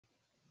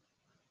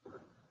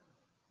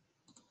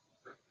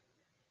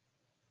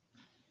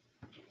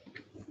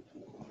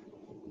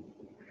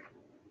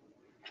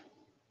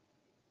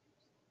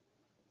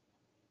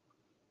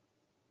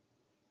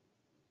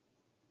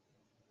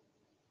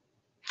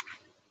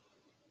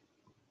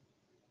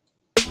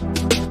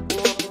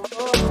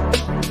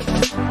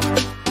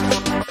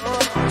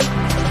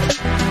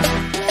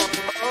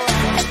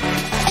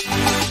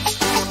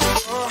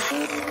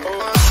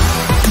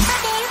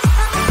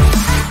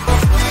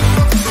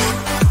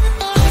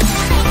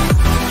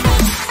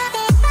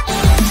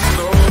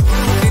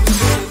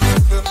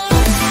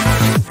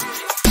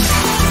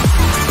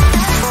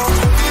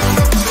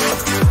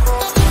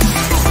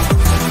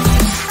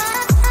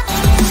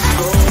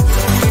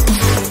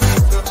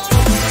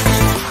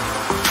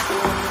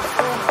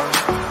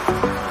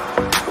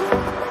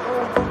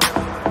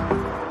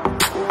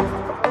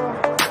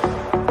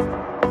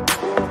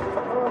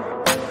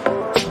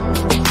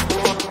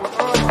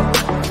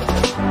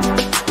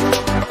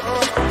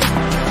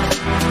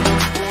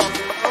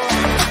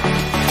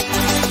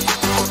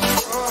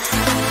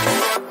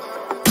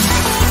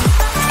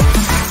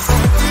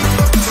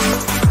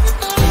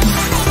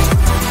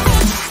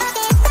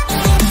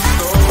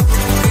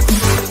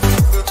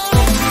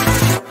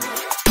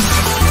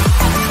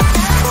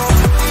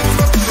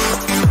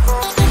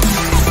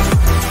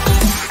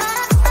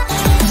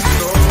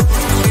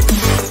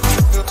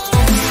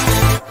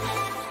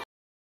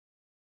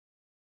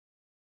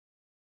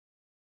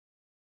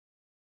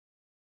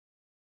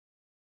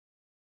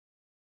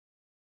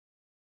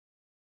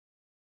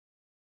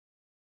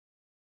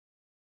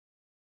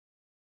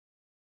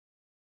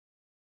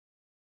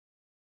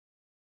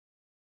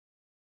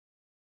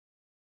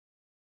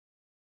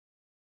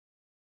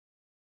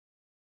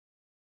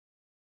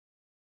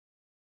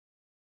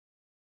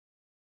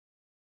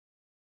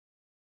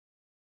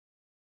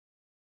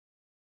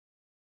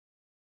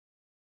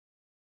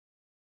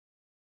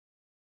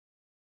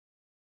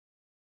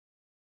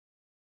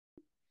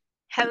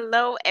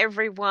Hello,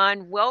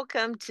 everyone.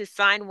 Welcome to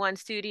Sign One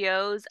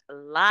Studios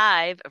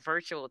live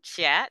virtual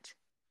chat.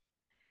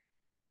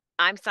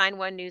 I'm Sign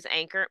One News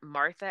anchor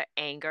Martha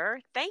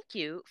Anger. Thank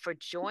you for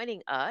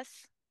joining us.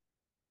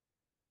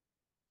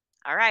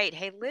 All right.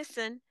 Hey,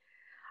 listen,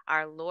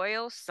 our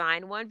loyal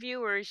Sign One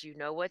viewers, you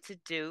know what to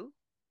do.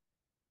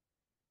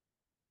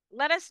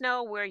 Let us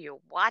know where you're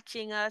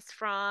watching us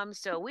from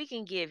so we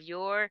can give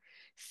your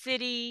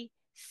city,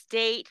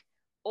 state,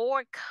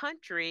 or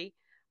country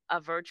a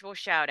virtual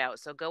shout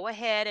out. So go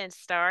ahead and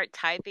start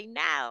typing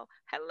now.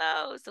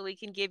 Hello, so we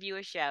can give you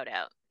a shout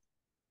out.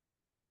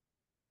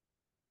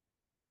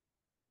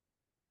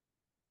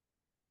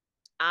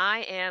 I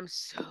am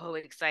so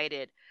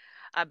excited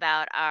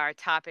about our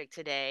topic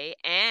today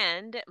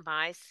and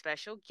my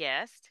special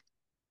guest.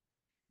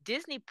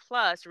 Disney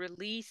Plus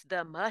released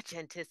the much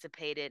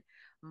anticipated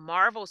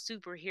Marvel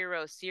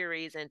superhero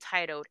series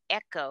entitled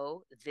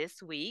Echo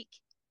this week.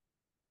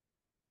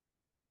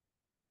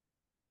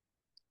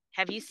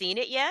 Have you seen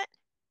it yet?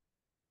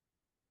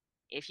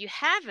 If you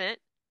haven't,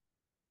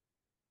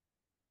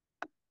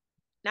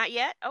 not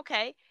yet?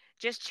 Okay.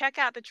 Just check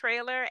out the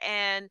trailer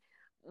and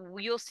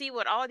you'll see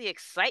what all the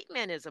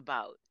excitement is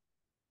about.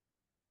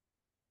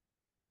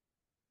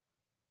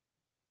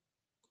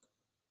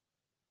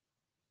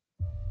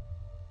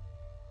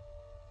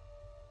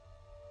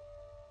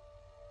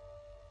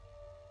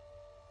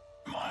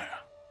 Maya,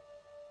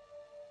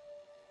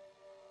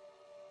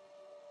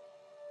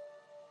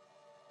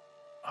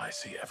 I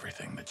see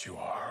everything that you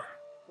are.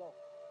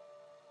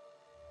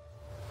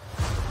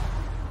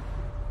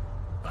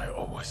 I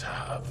always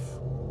have.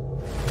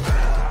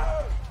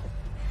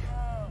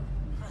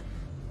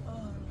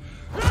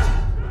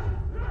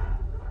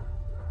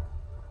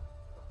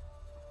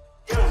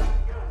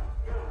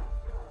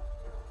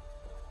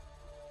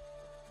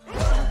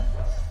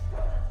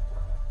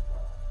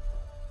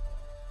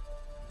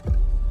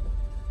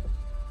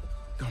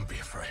 Don't be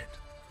afraid.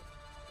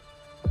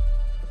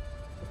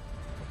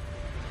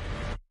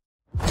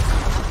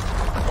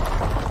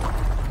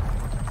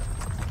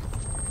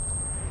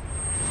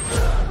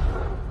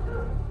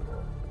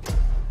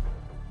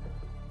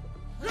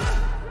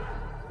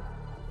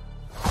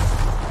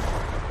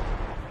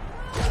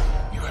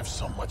 You have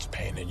so much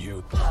pain in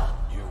you.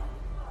 You.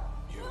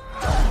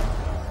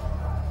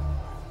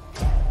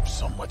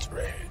 So much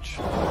rage.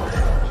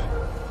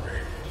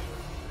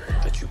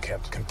 That you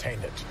can't contain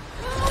it.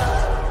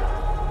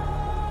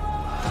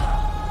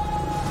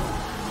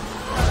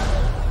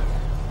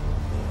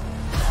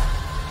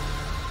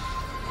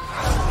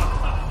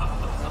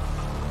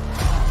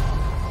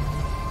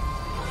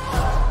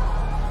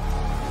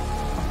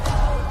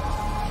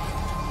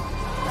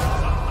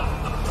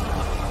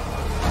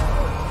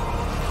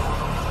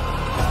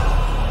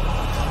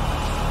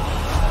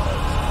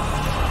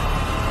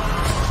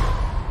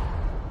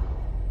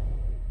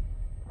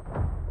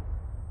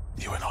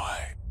 You and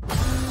I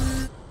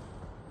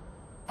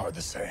are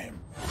the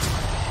same.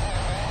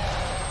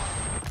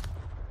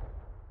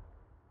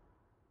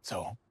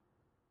 So,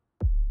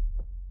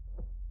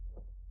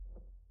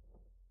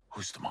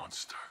 who's the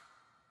monster?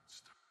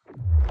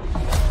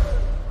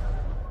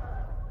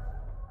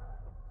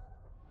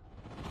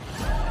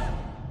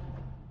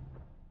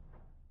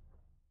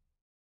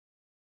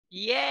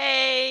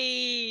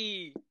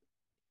 Yay!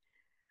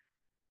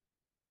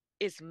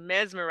 It's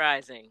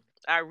mesmerizing.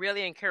 I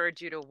really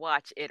encourage you to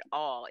watch it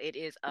all. It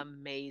is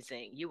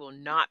amazing. You will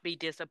not be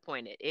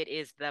disappointed. It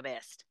is the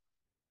best.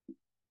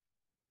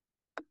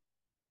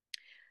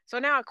 So,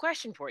 now a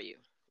question for you.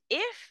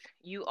 If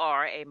you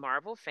are a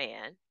Marvel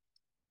fan,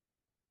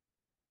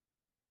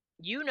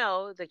 you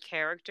know the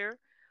character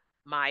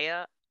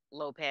Maya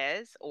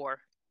Lopez or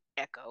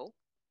Echo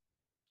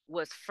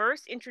was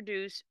first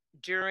introduced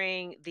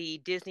during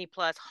the Disney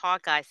Plus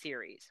Hawkeye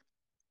series.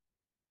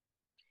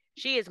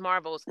 She is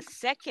Marvel's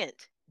second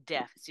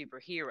deaf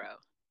superhero.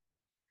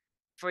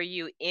 For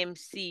you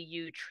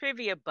MCU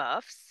trivia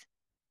buffs,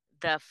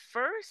 the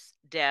first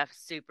deaf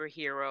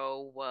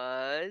superhero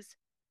was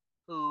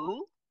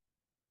who?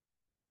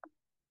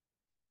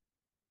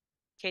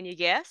 Can you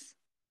guess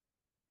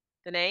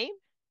the name?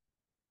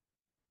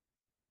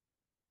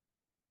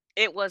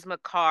 It was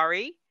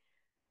Makari,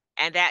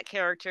 and that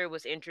character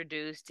was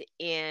introduced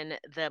in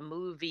the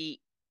movie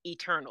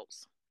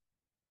Eternals.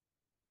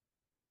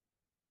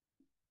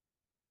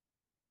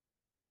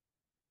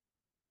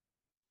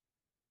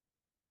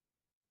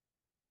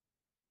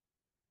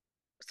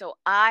 So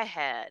I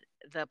had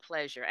the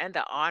pleasure and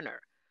the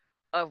honor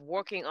of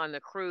working on the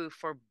crew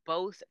for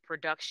both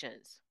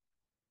productions.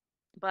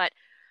 But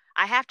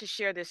I have to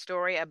share this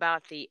story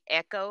about the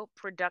Echo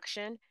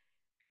production.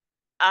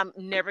 I'm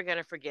never going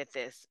to forget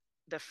this.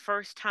 The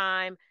first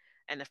time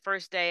and the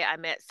first day I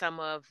met some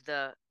of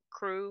the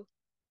crew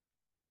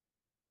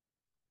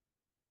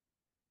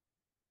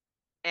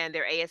and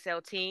their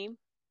ASL team,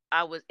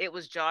 it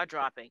was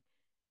jaw-dropping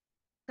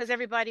because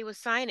everybody was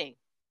signing.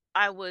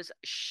 I was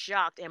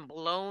shocked and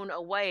blown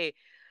away.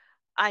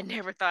 I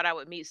never thought I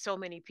would meet so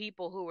many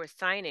people who were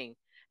signing.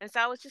 And so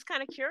I was just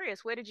kind of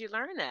curious, where did you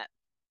learn that?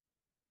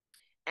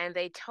 and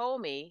they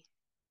told me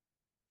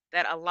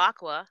that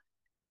Alakwa,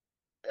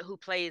 who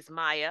plays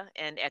Maya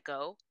and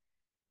Echo,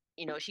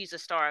 she's a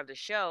star of the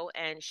show,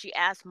 and she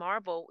asked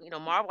Marvel,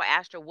 Marvel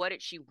asked her what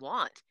did she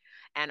want,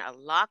 and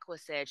Alakwa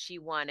said she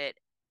wanted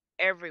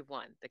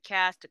everyone, the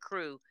cast, the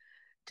crew,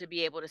 to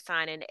be able to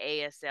sign in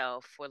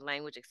ASL for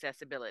language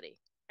accessibility,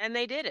 and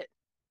they did it.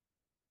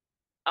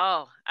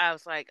 Oh, I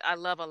was like, I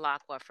love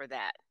Alakwa for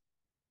that,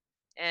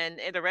 and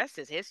the rest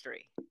is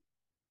history.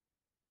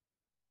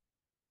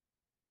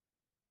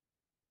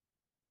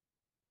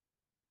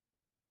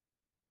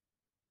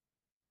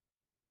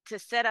 To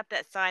set up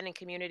that signing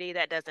community,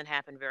 that doesn't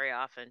happen very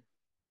often.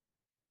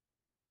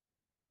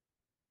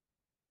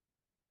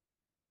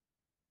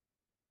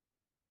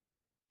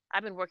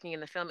 I've been working in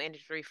the film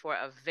industry for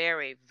a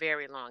very,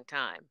 very long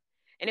time.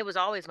 And it was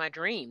always my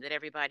dream that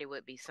everybody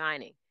would be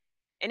signing.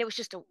 And it was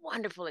just a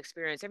wonderful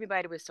experience.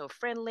 Everybody was so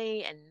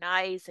friendly and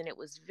nice, and it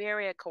was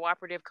very a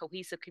cooperative,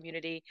 cohesive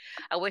community.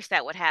 I wish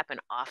that would happen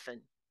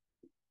often.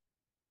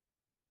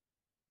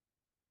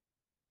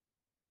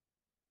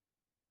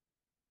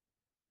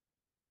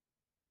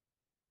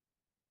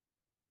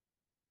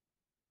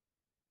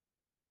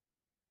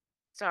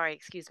 Sorry,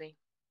 excuse me.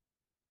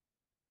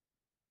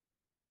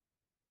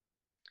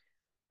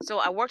 So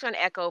I worked on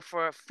Echo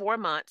for 4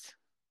 months.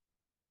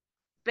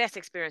 Best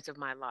experience of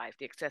my life.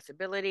 The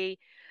accessibility,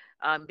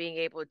 being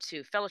able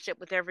to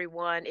fellowship with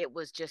everyone. It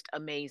was just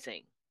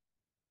amazing.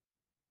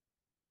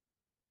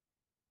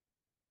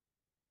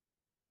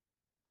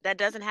 That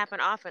doesn't happen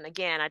often.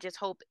 Again, I just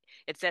hope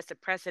it sets a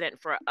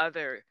precedent for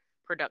other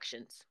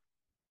productions.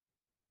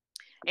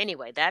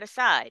 Anyway, that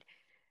aside,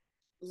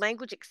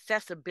 language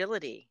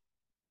accessibility,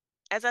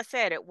 as I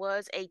said, it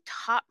was a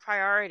top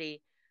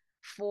priority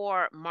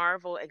for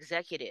Marvel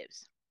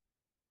executives.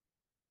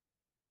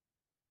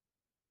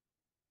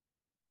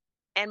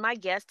 And my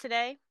guest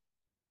today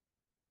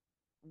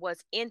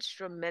was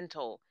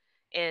instrumental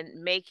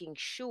in making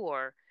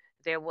sure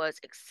there was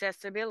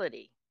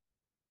accessibility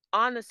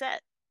on the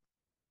set.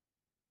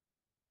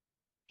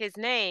 His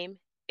name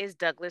is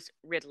Douglas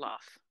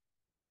Ridloff.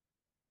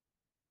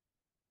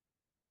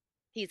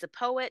 He's a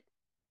poet,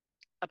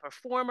 a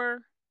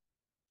performer,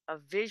 a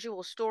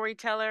visual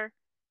storyteller,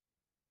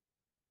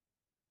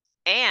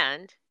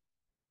 and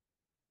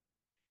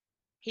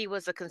he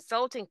was a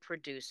consulting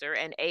producer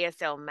and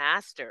ASL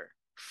master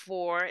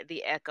for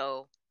the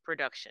Echo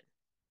production.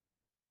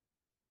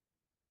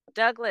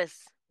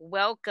 Douglas,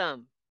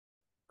 welcome.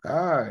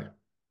 Hi,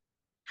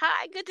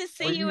 Hi, good to how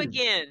are see you you?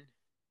 again.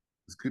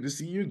 It's good to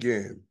see you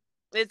again.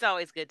 It's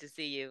always good to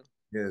see you.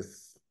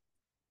 Yes.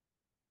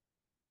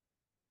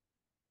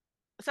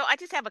 So, I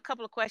just have a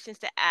couple of questions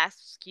to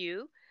ask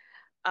you.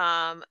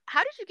 How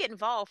did you get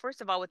involved, first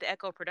of all, with the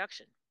Echo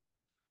production?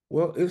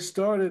 Well, it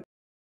started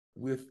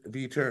with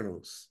the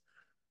Eternals.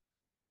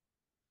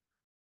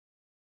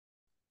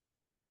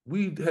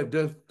 We have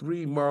done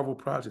three Marvel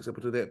projects up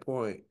until that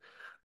point.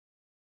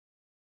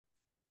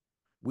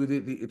 We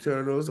did the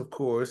Eternals, of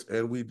course,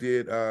 and we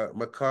did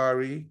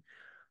Makari,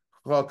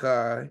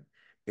 Hawkeye,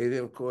 and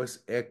then of course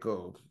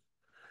Echo.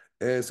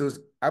 And so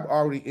I'm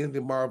already in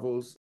the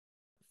Marvel's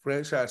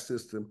franchise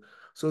system.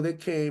 So they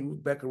came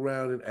back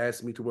around and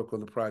asked me to work on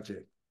the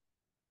project.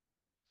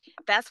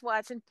 That's why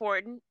it's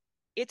important.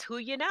 It's who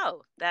you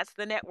know. That's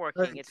the networking.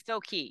 Right. It's so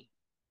key.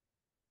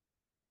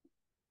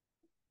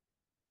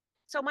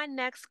 So, my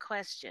next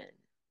question,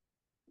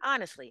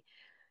 honestly,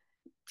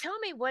 tell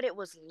me what it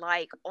was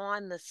like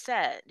on the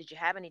set. Did you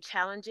have any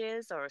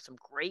challenges or some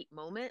great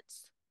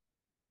moments?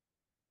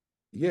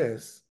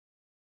 Yes.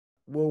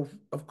 Well,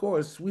 of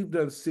course, we've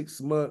done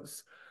 6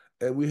 months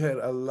and we had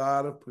a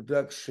lot of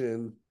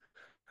production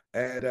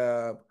and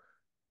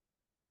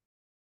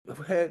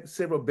had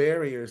several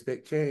barriers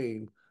that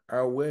came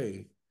our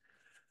way.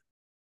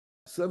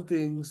 Some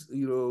things,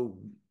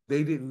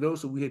 they didn't know,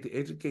 so we had to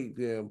educate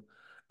them.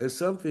 And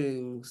some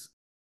things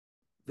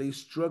they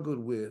struggled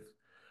with.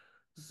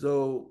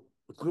 So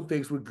some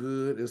things were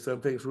good and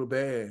some things were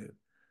bad.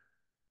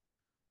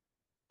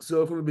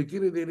 So from the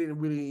beginning, they didn't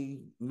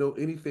really know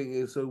anything.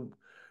 And so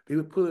they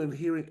would put in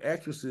hearing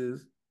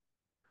actresses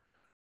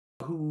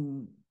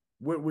who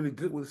weren't really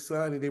good with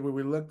signing. They were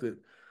reluctant.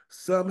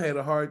 Some had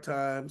a hard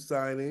time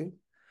signing.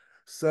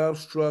 Some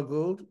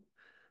struggled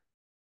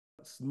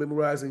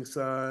memorizing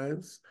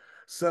signs.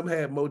 Some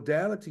had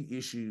modality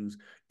issues.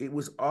 It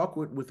was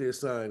awkward with their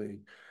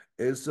signing.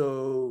 And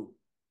so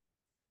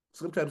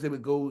sometimes they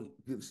would go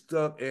get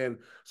stuck. And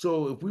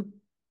so if we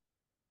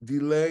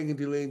delaying,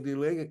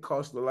 it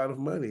cost a lot of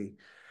money.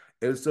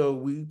 And so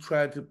we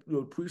tried to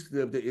preach to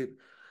them that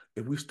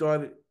if we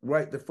started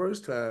right the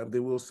first time,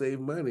 then we'll save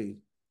money.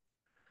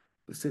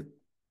 They said,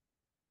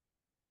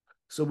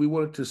 so we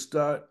wanted to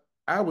start.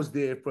 I was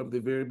there from the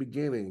very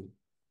beginning.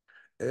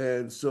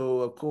 And so,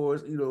 of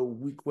course,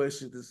 we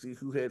questioned to see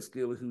who had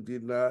skill and who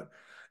did not.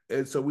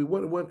 And so we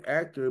wanted one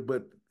actor,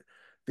 but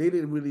they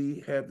didn't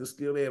really have the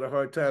skill. They had a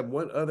hard time.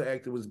 One other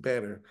actor was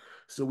better.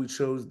 So we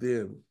chose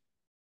them.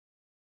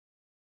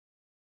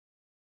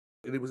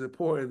 And it was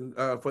important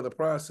for the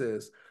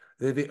process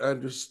that they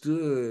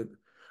understood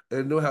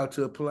and know how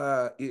to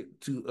apply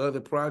it to other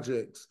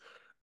projects.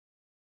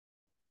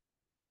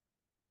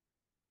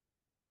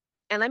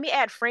 And let me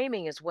add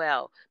framing as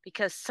well,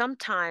 because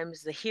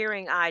sometimes the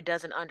hearing eye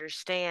doesn't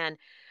understand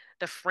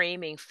the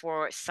framing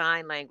for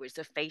sign language,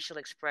 the facial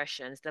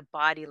expressions, the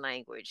body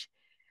language.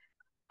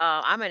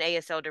 I'm an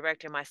ASL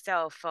director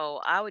myself, so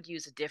I would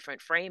use a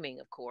different framing,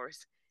 of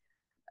course,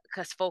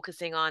 because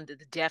focusing on the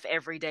deaf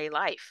everyday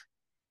life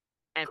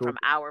and from Correct.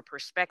 our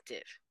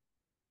perspective.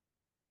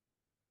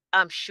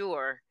 I'm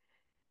sure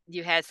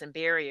you had some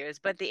barriers,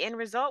 but the end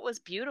result was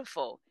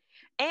beautiful.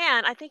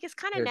 And I think it's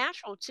kind of Yes.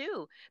 natural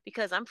too,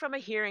 because I'm from a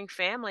hearing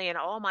family and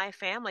all my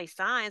family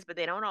signs, but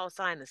they don't all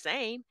sign the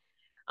same.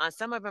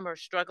 Some of them are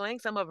struggling,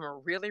 some of them are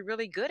really,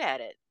 really good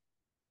at it.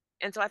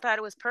 And so I thought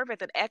it was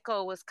perfect that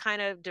Echo was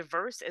kind of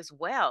diverse as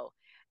well.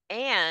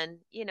 And,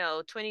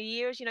 20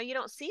 years, you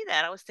don't see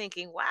that. I was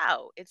thinking,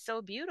 wow, it's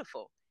so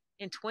beautiful.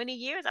 In 20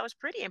 years, I was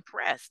pretty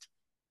impressed.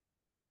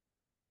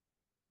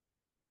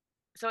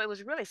 So it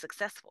was really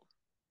successful.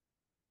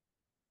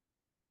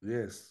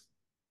 Yes.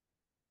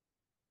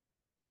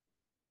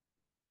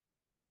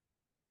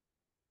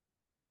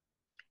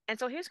 And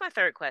so here's my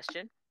third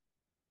question.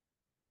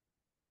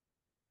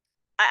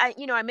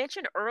 I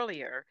mentioned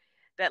earlier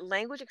that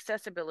language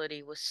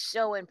accessibility was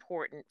so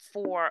important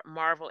for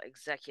Marvel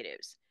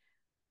executives.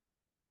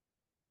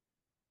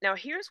 Now,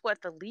 here's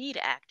what the lead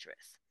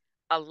actress,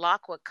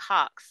 Alakwa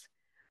Cox,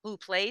 who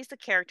plays the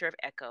character of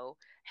Echo,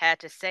 had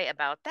to say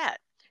about that.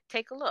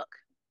 Take a look.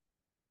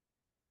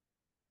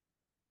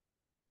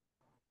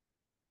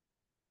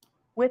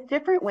 With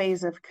different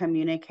ways of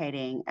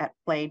communicating at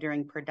play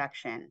during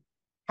production,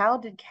 how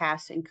did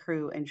cast and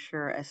crew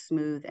ensure a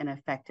smooth and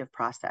effective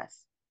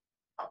process?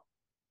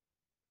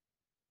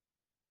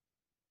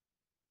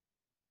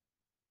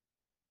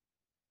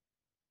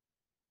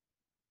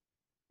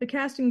 The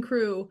cast and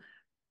crew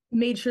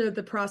made sure that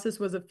the process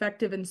was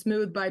effective and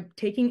smooth by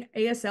taking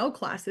ASL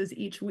classes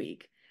each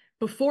week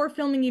before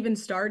filming even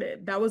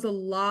started. That was a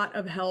lot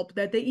of help,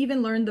 that they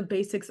even learned the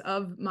basics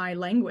of my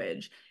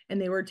language,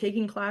 and they were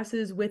taking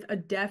classes with a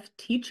deaf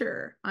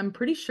teacher. I'm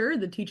pretty sure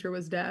the teacher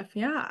was deaf.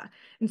 Yeah.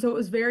 And so it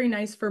was very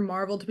nice for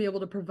Marvel to be able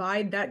to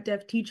provide that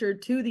deaf teacher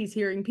to these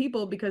hearing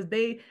people, because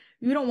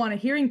you don't want a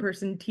hearing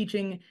person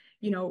teaching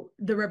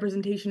the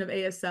representation of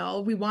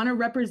ASL. We want a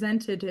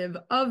representative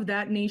of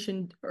that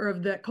nation or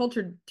of that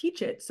culture to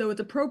teach it. So it's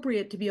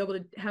appropriate to be able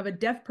to have a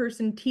deaf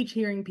person teach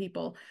hearing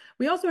people.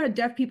 We also had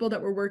deaf people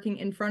that were working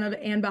in front of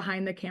and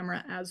behind the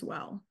camera as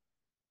well.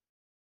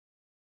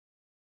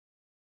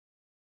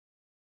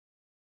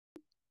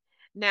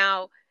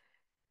 Now,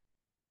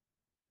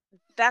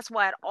 that's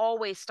why it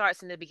always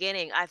starts in the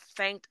beginning. I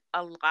thanked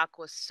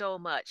Alakwa so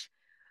much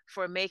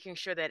for making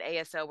sure that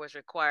ASL was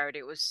required.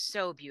 It was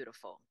so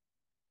beautiful.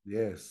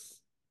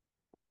 Yes.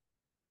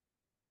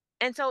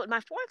 And so my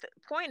fourth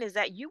point is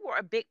that you were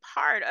a big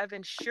part of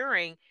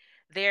ensuring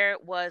there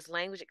was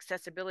language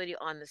accessibility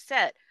on the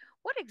set.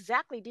 What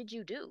exactly did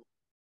you do?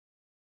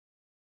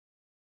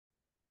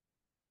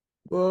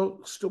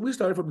 Well, so we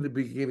started from the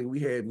beginning. We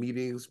had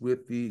meetings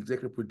with the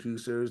executive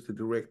producers, the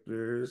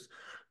directors,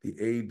 the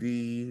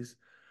ADs,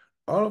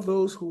 all of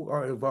those who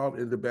are involved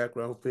in the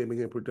background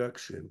filming and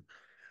production.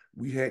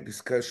 We had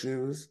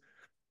discussions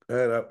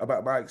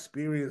about my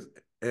experience,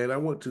 and I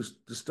want to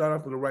start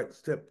off with the right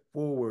step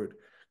forward.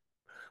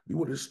 We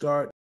want to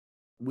start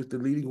with the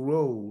leading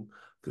role,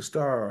 the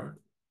star,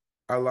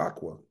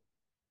 Alakwa.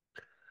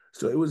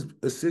 So it was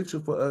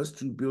essential for us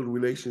to build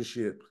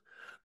relationships,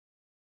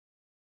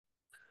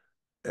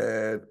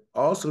 and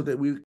also that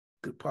we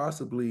could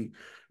possibly,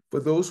 for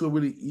those who are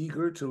really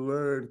eager to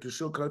learn, to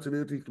show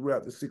continuity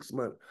throughout the 6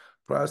 month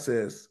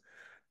process.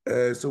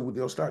 And so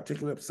they'll start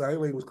taking up sign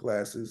language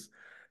classes.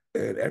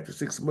 And after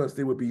 6 months,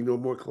 there would be no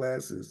more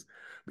classes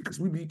because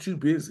we'd be too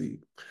busy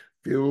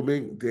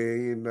filming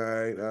day and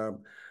night.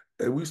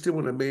 And we still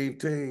want to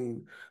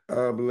maintain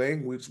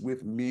language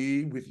with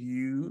me, with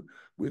you,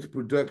 with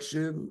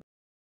production,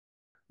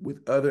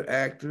 with other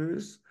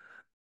actors.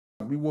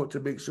 We want to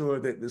make sure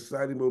that the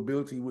signing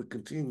mobility would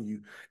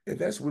continue. And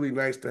that's really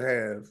nice to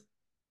have.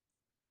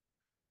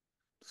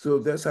 So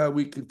that's how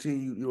we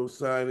continue,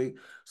 signing.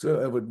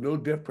 So if no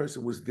deaf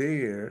person was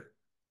there,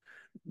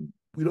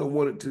 we don't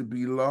want it to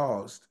be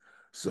lost.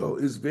 So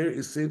it's very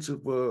essential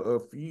for a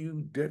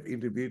few deaf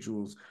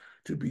individuals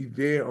to be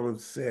there on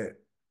set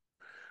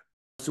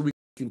so we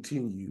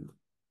continue.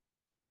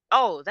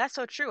 Oh, that's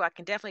so true. I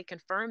can definitely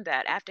confirm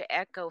that. After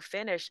Echo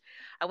finished,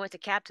 I went to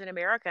Captain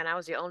America and I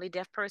was the only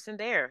deaf person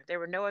there. There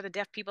were no other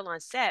deaf people on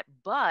set,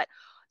 but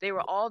they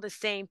were all the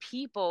same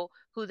people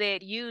who they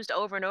had used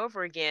over and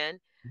over again.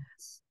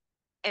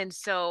 And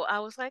so I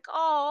was like,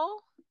 oh,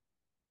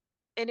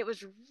 and it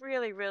was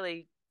really,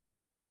 really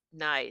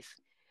nice.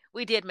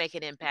 We did make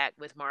an impact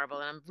with Marvel,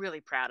 and I'm really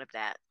proud of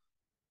that.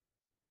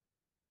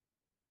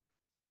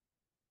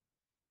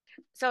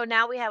 So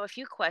now we have a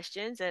few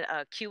questions and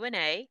a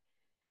Q&A.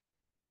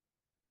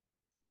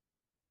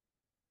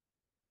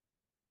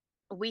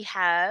 We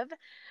have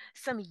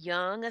some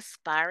young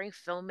aspiring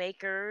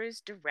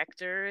filmmakers,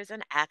 directors,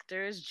 and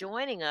actors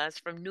joining us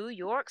from New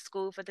York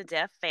School for the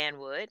Deaf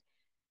Fanwood,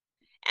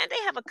 and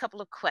they have a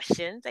couple of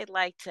questions they'd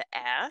like to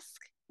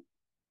ask.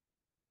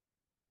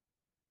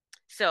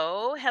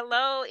 So,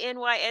 hello,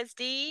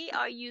 NYSD,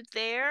 are you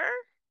there?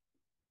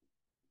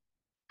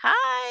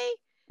 Hi.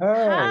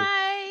 Hi.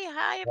 Hi.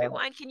 Hi,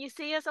 everyone. Can you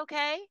see us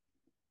okay?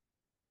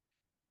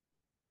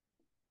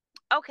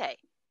 Okay.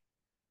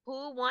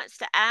 Who wants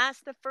to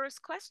ask the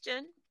first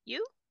question?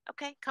 You?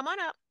 Okay, come on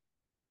up.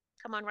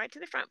 Come on right to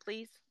the front,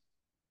 please.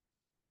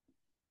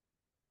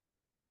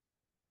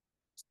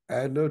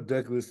 I know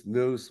Douglas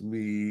knows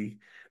me.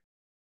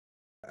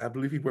 I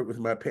believe he worked with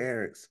my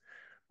parents.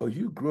 Oh,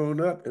 you've grown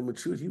up and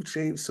matured. You've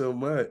changed so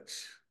much.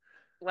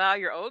 Wow,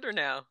 you're older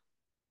now.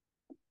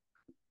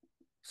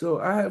 So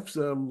I have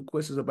some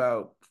questions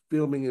about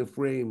filming and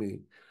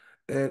framing.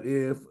 And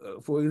if,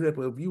 for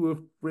example, if you were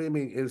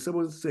framing and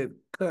someone said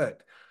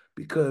cut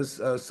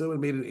because someone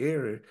made an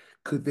error,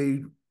 could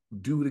they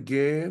do it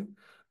again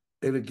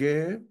and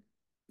again?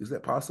 Is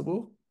that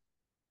possible?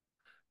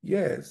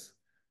 Yes.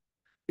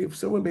 If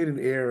someone made an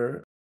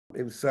error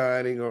in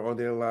signing or on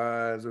their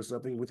lines or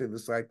something within the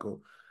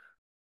cycle,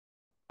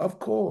 of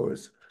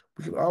course,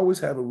 we can always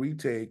have a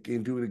retake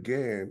and do it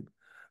again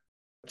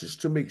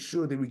just to make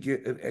sure that we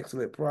get an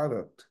excellent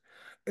product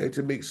and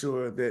to make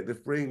sure that the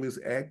frame is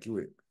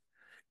accurate.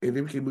 And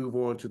then we can move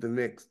on to the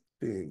next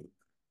thing.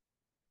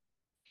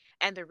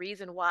 And the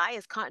reason why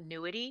is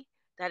continuity.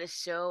 That is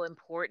so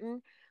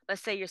important.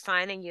 Let's say you're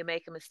signing, you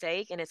make a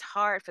mistake, and it's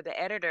hard for the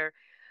editor,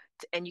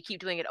 and you keep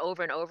doing it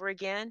over and over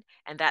again.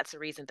 And that's the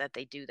reason that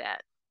they do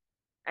that.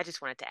 I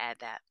just wanted to add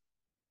that.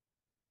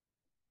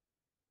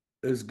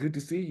 It's good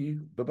to see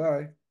you.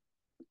 Bye-bye.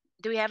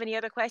 Do we have any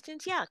other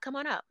questions? Yeah, come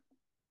on up.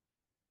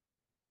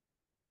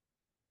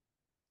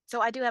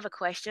 So I do have a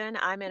question.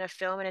 I'm in a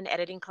film and an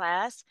editing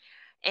class.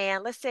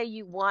 And let's say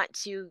you want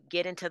to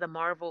get into the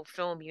Marvel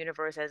film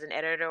universe as an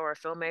editor or a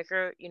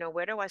filmmaker,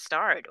 where do I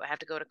start? Do I have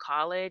to go to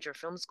college or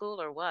film school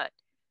or what?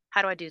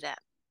 How do I do that?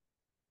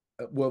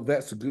 Well,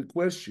 that's a good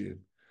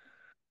question.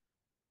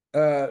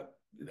 Uh,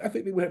 I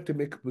think they would have to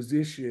make a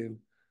position.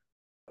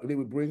 They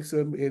would bring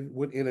some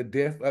in a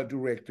deaf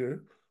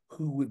director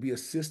who would be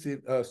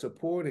assistant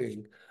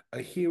supporting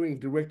a hearing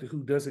director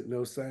who doesn't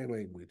know sign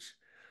language.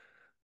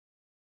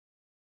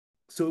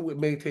 So it would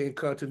maintain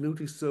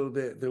continuity so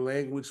that the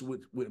language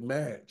would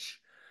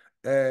match.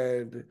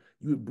 And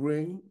you would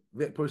bring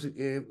that person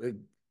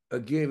in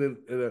again.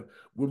 And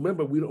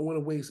remember, we don't want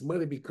to waste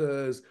money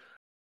because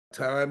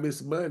time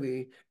is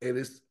money and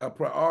it's a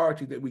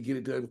priority that we get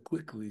it done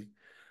quickly.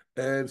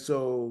 And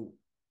so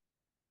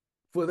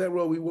for that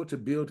role, you want to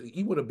build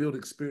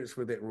experience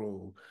for that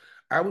role.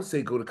 I would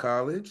say go to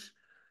college,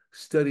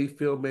 study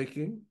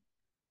filmmaking,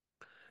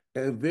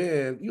 and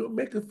then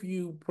make a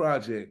few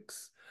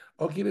projects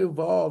or get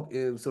involved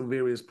in some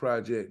various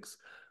projects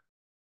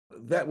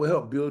that will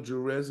help build your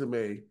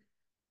resume.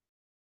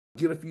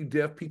 Get a few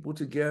deaf people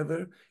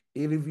together,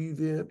 interview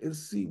them, and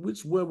see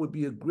which one would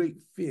be a great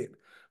fit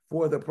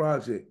for the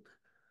project.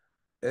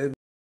 And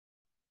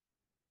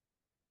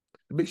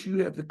make sure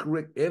you have the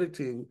correct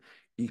editing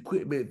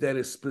equipment that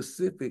is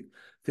specific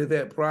to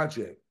that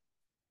project.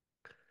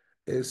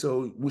 And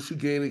so once you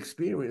gain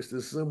experience, then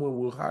someone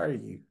will hire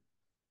you.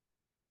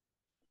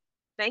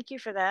 Thank you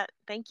for that.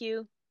 Thank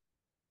you.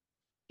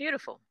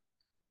 Beautiful.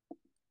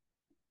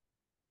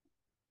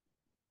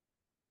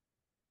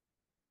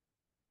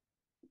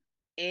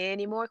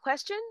 Any more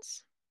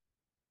questions?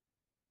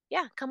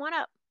 Yeah, come on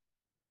up.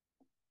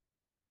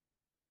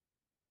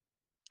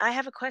 I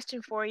have a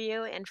question for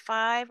you. In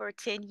 5 or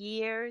 10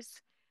 years,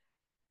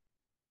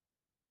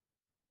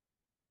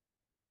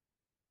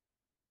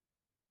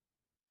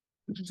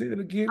 Did you say that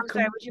again? I'm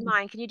sorry, Come would you on.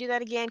 mind? Can you do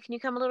that again? Can you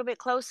come a little bit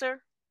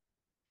closer?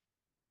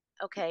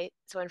 Okay,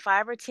 so in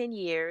 5 or 10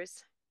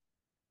 years,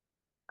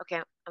 okay,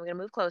 I'm going to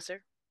move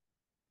closer.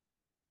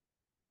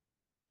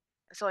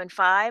 So in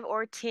 5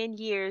 or 10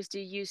 years,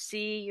 do you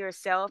see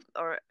yourself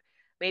or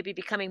maybe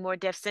becoming more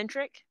deaf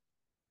centric?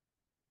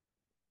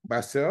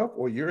 Myself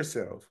or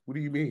yourself? What do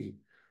you mean?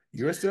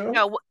 Yourself?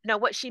 No, no,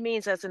 what she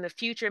means is in the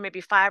future,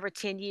 maybe 5 or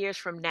 10 years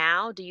from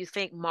now, do you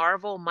think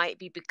Marvel might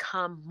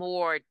become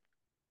more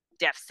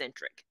deaf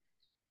centric?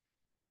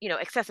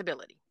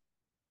 Accessibility.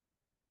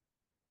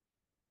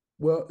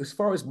 Well, as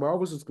far as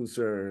Marvels is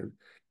concerned,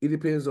 it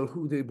depends on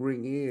who they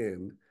bring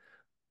in.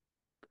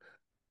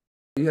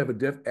 You have a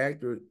deaf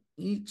actor.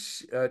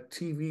 Each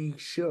TV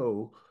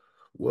show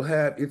will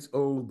have its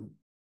own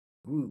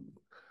group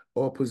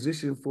or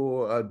position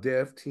for a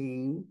deaf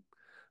team.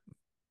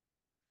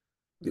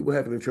 They will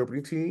have an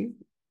interpreting team.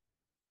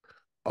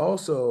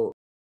 Also,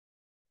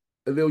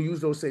 and they'll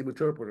use those same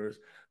interpreters.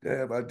 They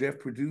have deaf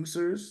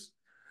producers,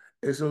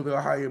 and so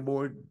they'll hire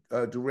more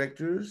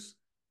directors.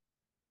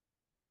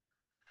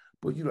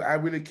 But I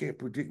really can't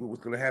predict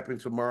what's going to happen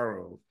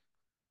tomorrow.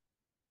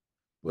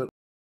 But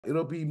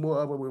it'll be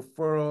more of a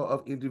referral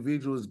of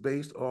individuals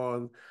based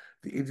on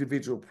the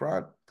individual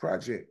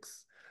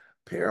projects.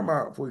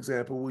 Paramount, for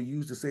example, will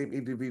use the same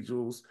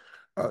individuals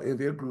in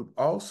their group.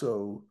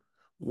 Also,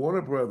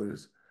 Warner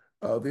Brothers,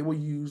 they will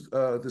use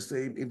the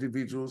same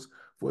individuals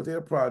for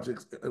their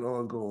projects and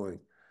ongoing,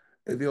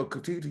 and they'll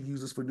continue to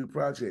use us for new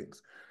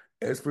projects.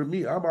 As for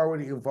me, I'm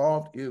already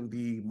involved in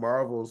the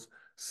Marvel's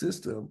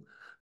system,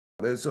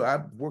 and so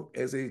I've worked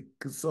as a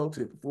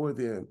consultant for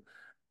them.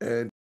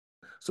 And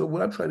so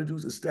what I'm trying to do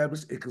is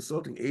establish a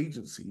consulting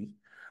agency,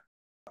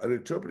 an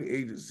interpreting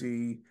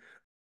agency.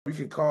 We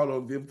can call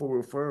on them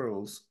for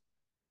referrals,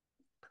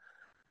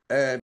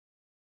 and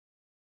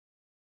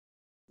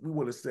we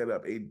want to set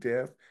up a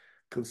deaf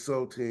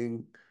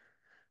consulting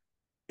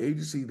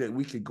agency that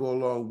we can go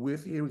along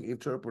with hearing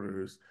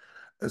interpreters,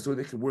 and so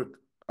they can work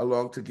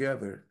along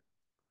together.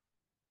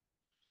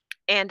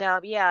 And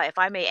yeah, if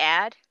I may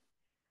add,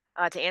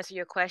 to answer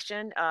your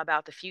question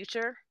about the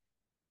future,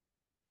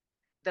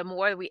 the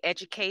more we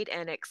educate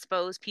and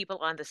expose people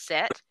on the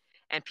set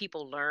and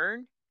people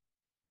learn,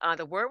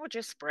 the word will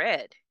just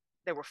spread.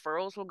 The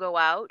referrals will go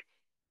out,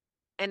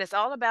 and it's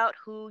all about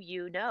who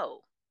you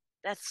know.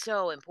 That's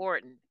so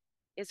important.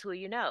 It's who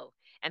you know,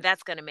 and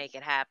that's going to make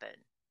it happen.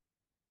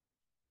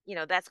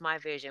 That's my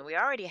vision. We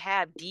already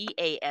have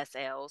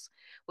DASLs,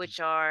 which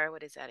are,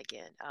 what is that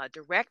again?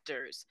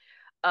 Directors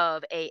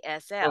of Oh,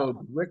 ASL.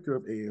 director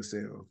of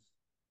ASL.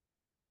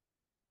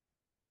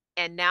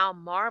 And now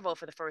Marvel,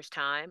 for the first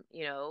time,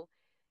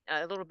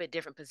 a little bit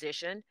different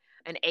position,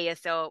 an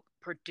ASL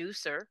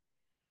producer.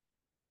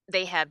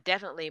 They have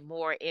definitely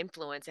more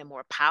influence and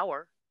more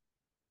power,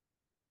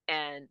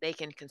 and they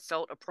can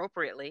consult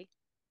appropriately.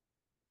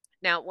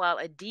 Now, while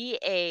a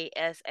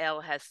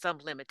DASL has some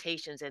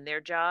limitations in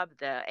their job,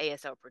 the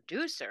ASL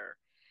producer,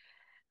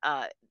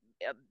 uh,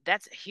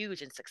 that's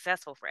huge and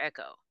successful for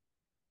Echo.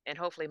 And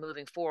hopefully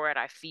moving forward,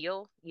 I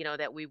feel,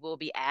 that we will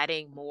be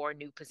adding more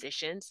new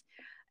positions,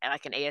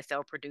 like an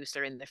ASL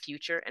producer in the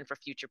future and for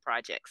future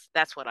projects.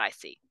 That's what I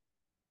see.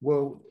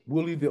 Well,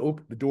 we'll leave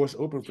the doors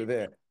open for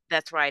that.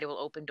 That's right. It will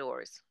open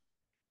doors.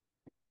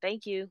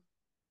 Thank you.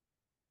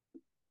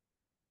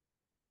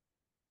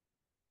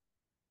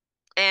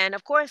 And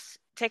of course,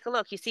 take a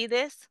look. You see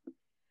this?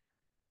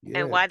 And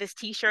Yeah. why this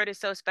t-shirt is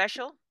so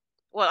special?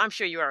 Well, I'm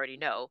sure you already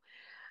know,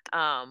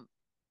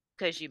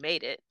 because you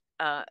made it.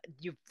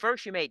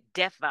 You made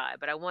Deaf Vibe,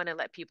 but I want to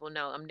let people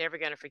know I'm never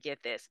going to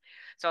forget this.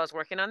 So I was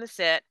working on the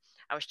set,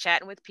 I was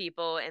chatting with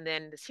people, and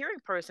then this hearing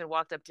person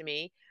walked up to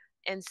me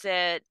and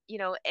said,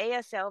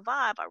 ASL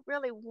Vibe, I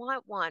really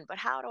want one, but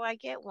how do I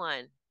get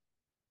one?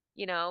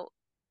 You know,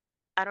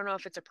 I don't know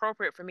if it's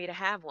appropriate for me to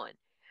have one.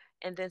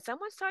 And then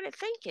someone started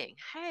thinking,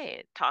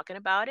 hey, talking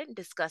about it and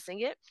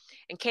discussing it,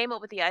 and came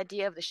up with the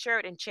idea of the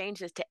shirt and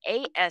changed this to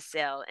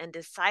ASL and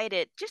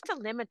decided just a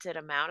limited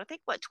amount. I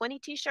think, what, 20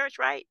 t shirts,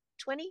 right?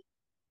 20?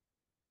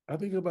 I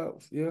think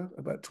about 20. I Yeah,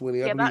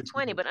 believe. about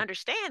 20. But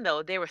understand,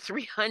 though, there were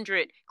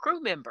 300 crew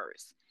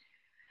members,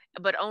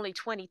 but only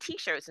 20 t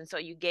shirts. And so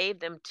you gave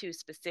them to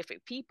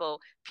specific people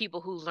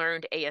who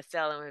learned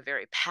ASL and were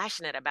very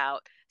passionate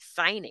about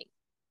signing.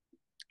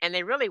 And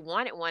they really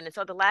wanted one. And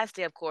so the last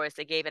day, of course,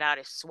 they gave it out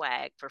as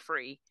swag for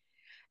free.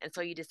 And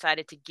so you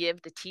decided to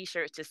give the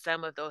t-shirts to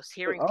some of those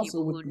But hearing also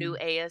people with who the knew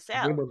name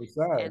ASL. on the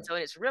side. And so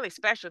it's really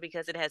special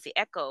because it has the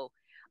echo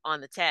on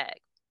the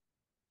tag,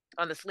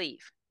 on the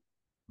sleeve.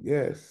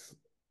 Yes.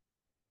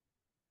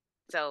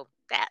 So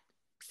that.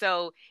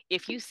 So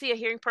if you see a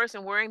hearing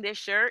person wearing this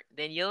shirt,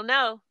 then you'll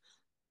know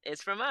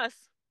it's from us.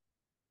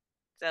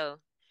 So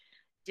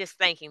just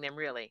thanking them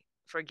really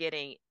for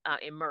getting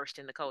immersed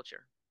in the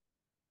culture.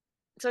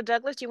 So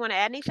Douglas, do you want to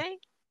add anything?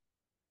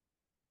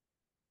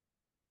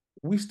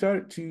 We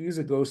started 2 years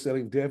ago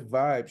selling Deaf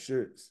Vibe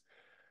shirts.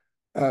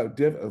 Deaf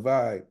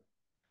Vibe.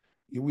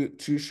 You with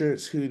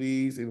t-shirts,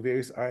 hoodies, and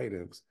various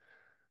items.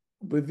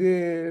 But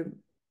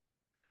then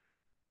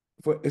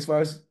for as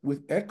far as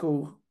with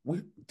Echo,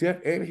 we deaf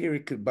and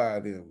hearing could buy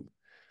them.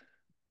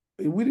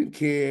 We didn't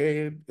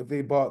care if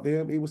they bought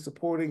them. It was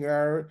supporting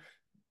our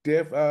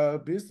deaf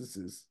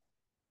businesses.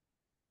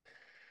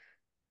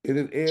 And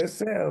an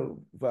ASL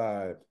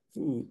Vibe.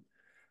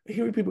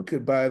 Hearing people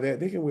could buy that.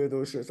 They can wear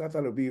those shirts. I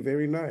thought it would be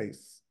very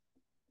nice.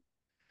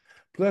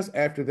 Plus,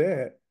 after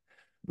that,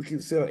 we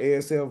can sell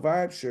ASL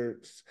Vibe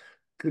shirts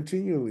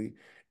continually,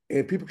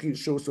 and people can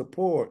show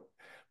support.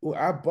 Well,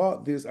 I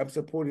bought this. I'm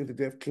supporting the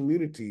deaf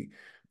community.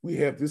 We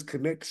have this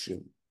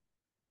connection.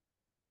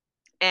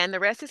 And the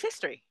rest is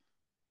history.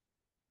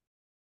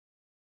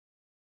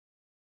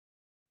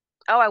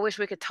 Oh, I wish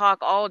we could talk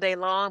all day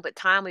long, but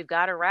time, we've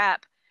got to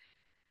wrap.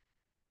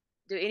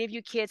 Do any of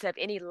you kids have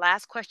any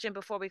last question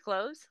before we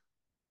close?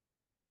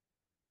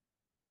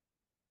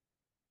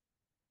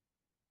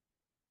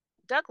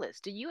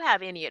 Douglas, do you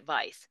have any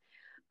advice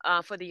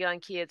for the young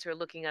kids who are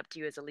looking up to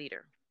you as a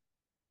leader?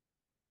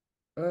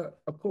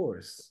 Of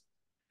course,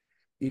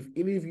 if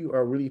any of you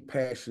are really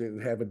passionate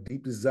and have a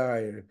deep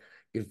desire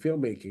in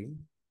filmmaking,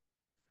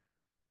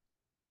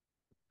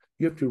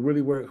 you have to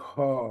really work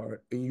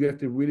hard and you have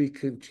to really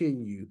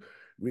continue,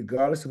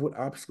 regardless of what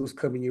obstacles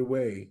come in your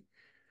way.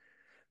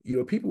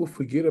 People will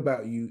forget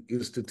about you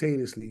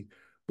instantaneously,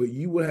 but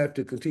you will have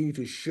to continue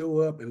to show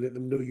up and let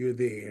them know you're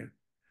there.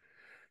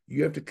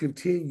 You have to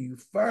continue,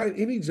 find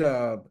any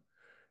job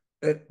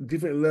at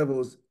different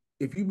levels.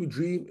 If you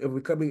dream of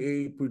becoming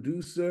a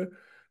producer,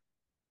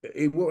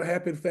 it won't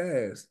happen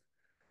fast.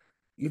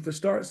 You have to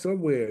start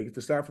somewhere. You have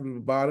to start from the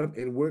bottom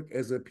and work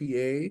as a PA,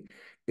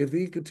 and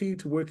then continue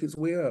to work its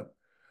way up.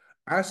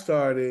 I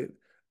started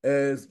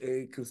as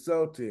a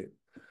consultant.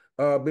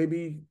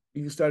 Maybe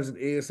you can start as an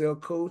ASL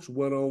coach,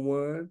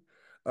 one-on-one,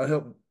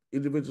 help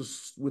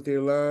individuals with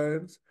their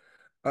lines,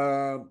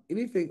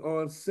 anything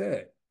on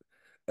set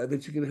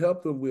that you can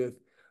help them with.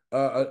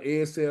 An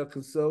ASL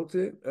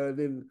consultant,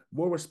 then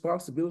more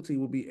responsibility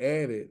will be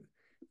added.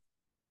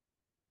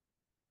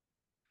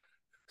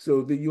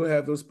 So then you'll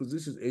have those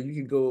positions and you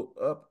can go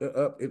up and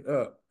up and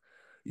up.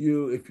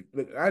 If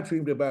like, I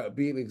dreamed about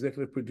being an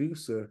executive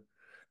producer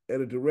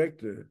and a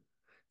director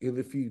in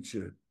the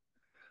future.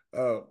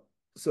 Uh,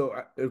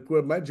 of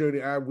course, my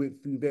journey, I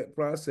went through that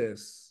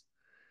process.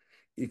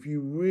 If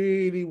you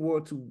really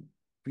want to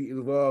be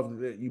involved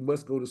in that, you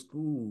must go to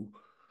school.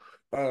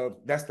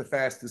 That's the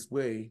fastest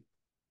way.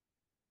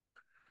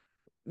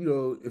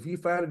 If you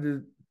find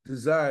a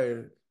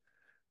desire,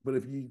 but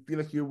if you feel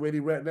like you're ready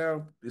right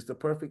now, it's the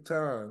perfect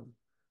time.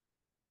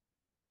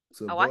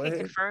 So Oh, I go can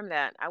ahead. confirm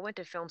that. I went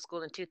to film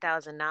school in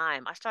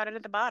 2009. I started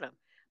at the bottom.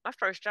 My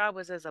first job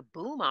was as a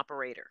boom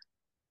operator.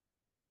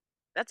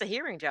 That's a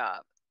hearing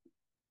job.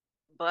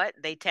 But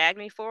they tagged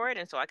me for it,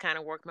 and so I kind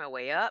of worked my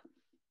way up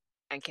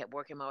and kept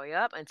working my way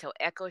up until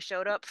Echo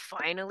showed up.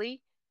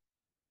 Finally,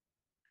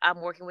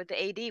 I'm working with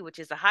the AD, which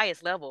is the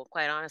highest level,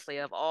 quite honestly,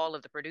 of all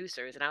of the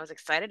producers. And I was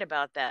excited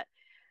about that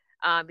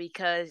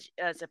because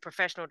as a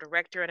professional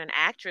director and an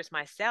actress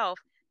myself,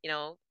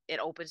 it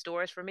opens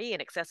doors for me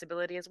and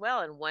accessibility as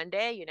well. And one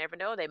day, you never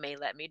know, they may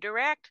let me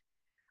direct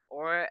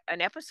or an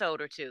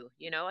episode or two.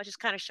 I just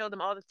kind of show them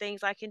all the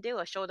things I can do.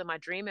 I show them my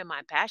dream and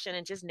my passion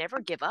and just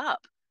never give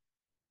up.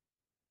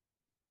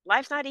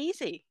 Life's not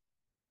easy.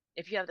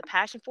 If you have the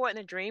passion for it and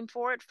the dream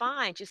for it,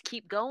 fine, just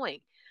keep going.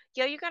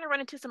 Yeah, you're going to run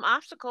into some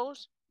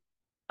obstacles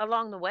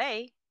along the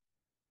way.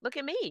 Look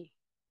at me.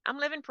 I'm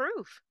living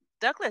proof.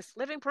 Douglas,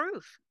 living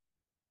proof.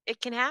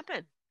 It can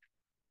happen.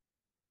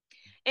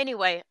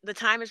 Anyway, the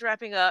time is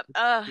wrapping up.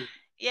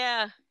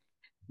 Yeah.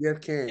 Yes,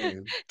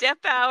 can. Deaf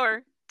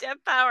Power. Deaf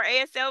Power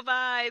ASL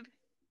vibe.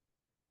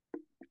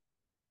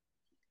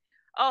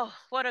 Oh,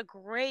 what a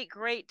great,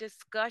 great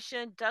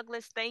discussion.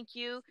 Douglas, thank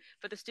you.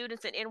 For the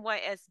students at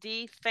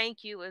NYSD,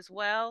 thank you as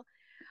well.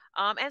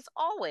 As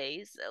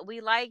always,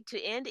 we like to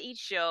end each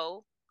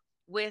show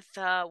with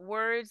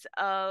words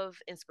of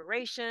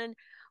inspiration,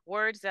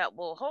 words that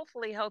will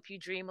hopefully help you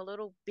dream a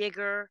little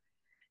bigger,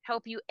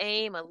 help you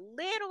aim a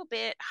little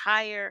bit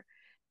higher,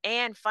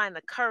 and find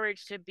the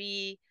courage to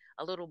be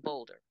a little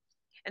bolder.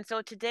 And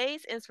so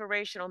today's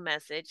inspirational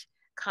message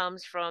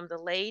comes from the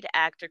late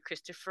actor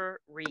Christopher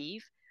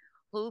Reeve,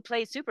 who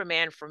played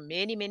Superman for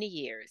many, many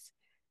years.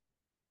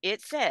 It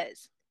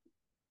says,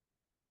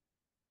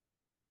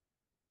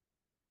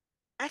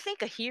 I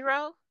think a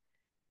hero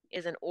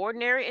is an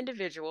ordinary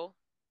individual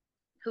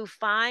who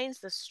finds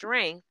the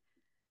strength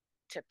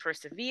to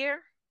persevere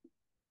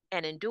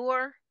and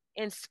endure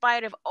in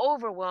spite of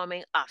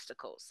overwhelming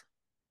obstacles.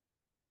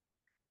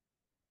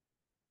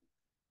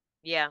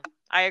 Yeah,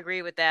 I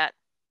agree with that.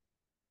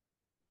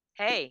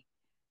 Hey,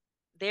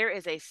 there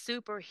is a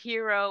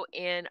superhero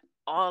in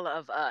all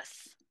of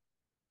us.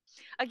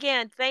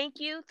 Again, thank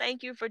you.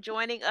 Thank you for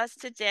joining us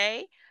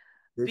today.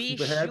 Thank you Be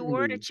for having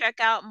sure to me. check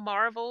out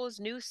Marvel's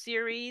new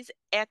series,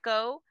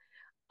 Echo,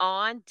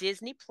 on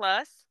Disney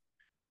Plus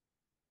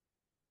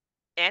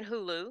and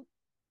Hulu.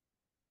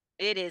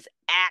 It is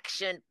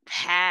action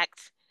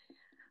packed.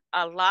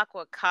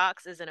 Alaqua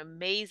Cox is an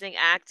amazing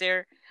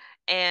actor.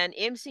 And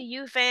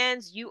MCU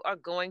fans, you are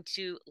going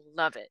to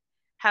love it.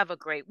 Have a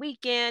great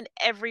weekend,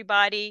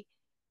 everybody.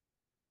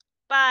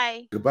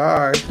 Bye.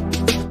 Goodbye.